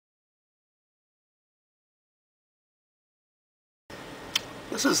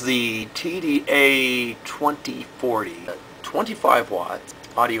This is the TDA2040, 25 watts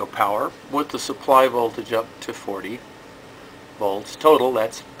audio power with the supply voltage up to 40 volts. Total,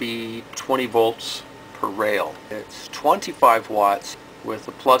 that's be 20 volts per rail. It's 25 watts with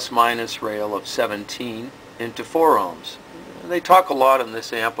a plus-minus rail of 17 into 4 ohms. They talk a lot in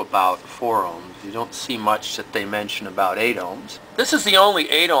this amp about 4 ohms. You don't see much that they mention about 8 ohms. This is the only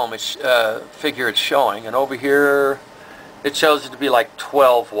 8 ohm figure it's showing, and over here it shows it to be like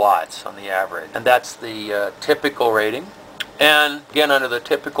 12 watts on the average, and that's the typical rating. And again, under the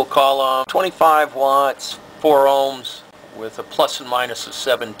typical column, 25 watts, 4 ohms with a plus and minus of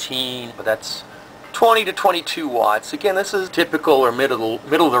 17, but that's 20 to 22 watts. Again, this is typical or middle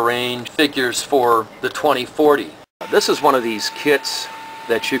of the range figures for the 2040. This is one of these kits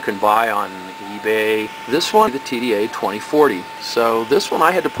that you can buy on eBay. This one, the TDA2040. So this one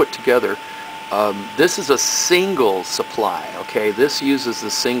I had to put together. This is a single supply, okay? This uses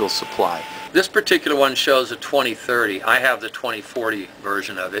the single supply. This particular one shows a 2030. I have the 2040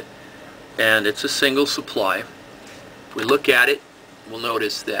 version of it, and it's a single supply. If we look at it, we'll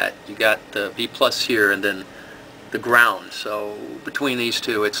notice that you got the V plus here and then the ground. So between these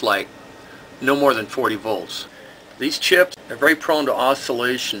two, it's like no more than 40 volts. These chips are very prone to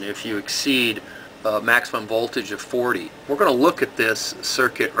oscillation if you exceed maximum voltage of 40. We're going to look at this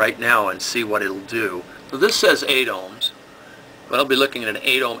circuit right now and see what it'll do. So this says 8 ohms, but I'll be looking at an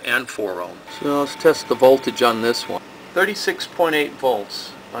 8 ohm and 4 ohm. So let's test the voltage on this one. 36.8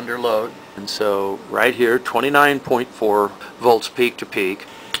 volts under load, and so right here 29.4 volts peak to peak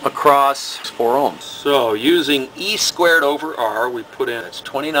across 4 ohms. So using E squared over R, we put in, it's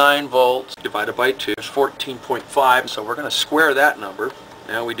 29 volts divided by 2 is 14.5, so we're going to square that number.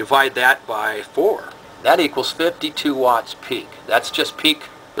 Now we divide that by 4. That equals 52 watts peak. That's just peak.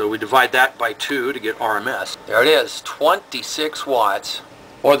 So we divide that by 2 to get RMS. There it is, 26 watts.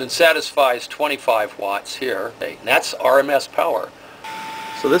 More than satisfies 25 watts here. And that's RMS power.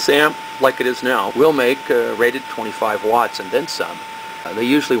 So this amp, like it is now, will make rated 25 watts and then some. They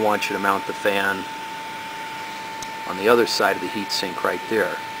usually want you to mount the fan on the other side of the heatsink right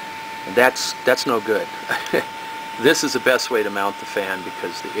there. And that's no good. This is the best way to mount the fan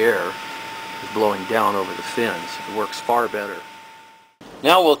because the air is blowing down over the fins. It works far better.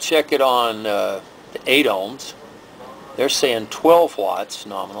 Now we'll check it on the 8 ohms. They're saying 12 watts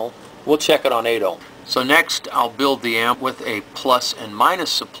nominal. We'll check it on 8 ohms. So next I'll build the amp with a plus and minus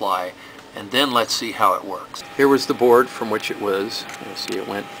supply, and then let's see how it works. Here was the board from which it was. You'll see it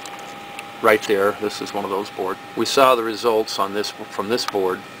went right there. This is one of those boards. We saw the results on this from this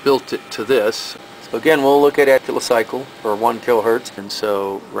board, built it to this. So again, we'll look at kilocycle for 1 kilohertz, and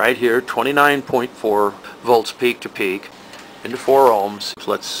so right here 29.4 volts peak to peak into 4 ohms. So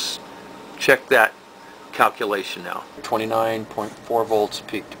let's check that calculation now. 29.4 volts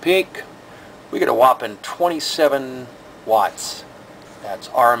peak to peak. We get a whopping 27 watts. That's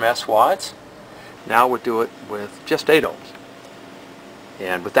RMS watts. Now we'll do it with just 8 ohms.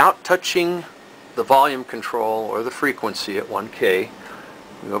 And without touching the volume control or the frequency at 1K,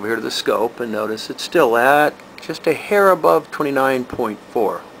 we go over here to the scope and notice it's still at just a hair above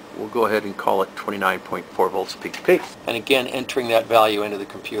 29.4. We'll go ahead and call it 29.4 volts peak to peak. And again, entering that value into the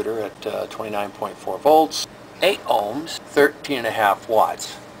computer at 29.4 volts, 8 ohms, 13.5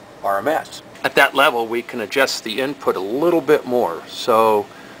 watts RMS. At that level, we can adjust the input a little bit more. So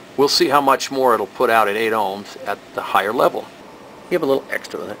we'll see how much more it'll put out at 8 ohms at the higher level. You have a little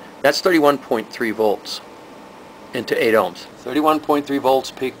extra with it. That's 31.3 volts into 8 ohms. 31.3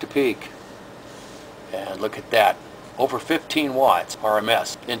 volts peak to peak. And look at that. Over 15 watts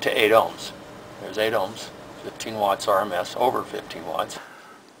RMS into 8 ohms. There's 8 ohms. 15 watts RMS, over 15 watts.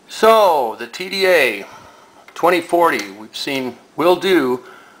 So the TDA 2040 we've seen will do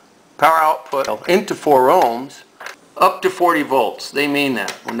power output into 4 ohms up to 40 volts. They mean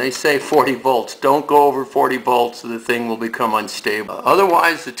that. When they say 40 volts, don't go over 40 volts, the thing will become unstable.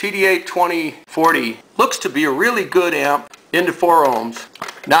 Otherwise, the TDA2040 looks to be a really good amp into 4 ohms.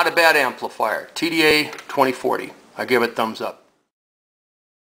 Not a bad amplifier. TDA2040. I give it thumbs up.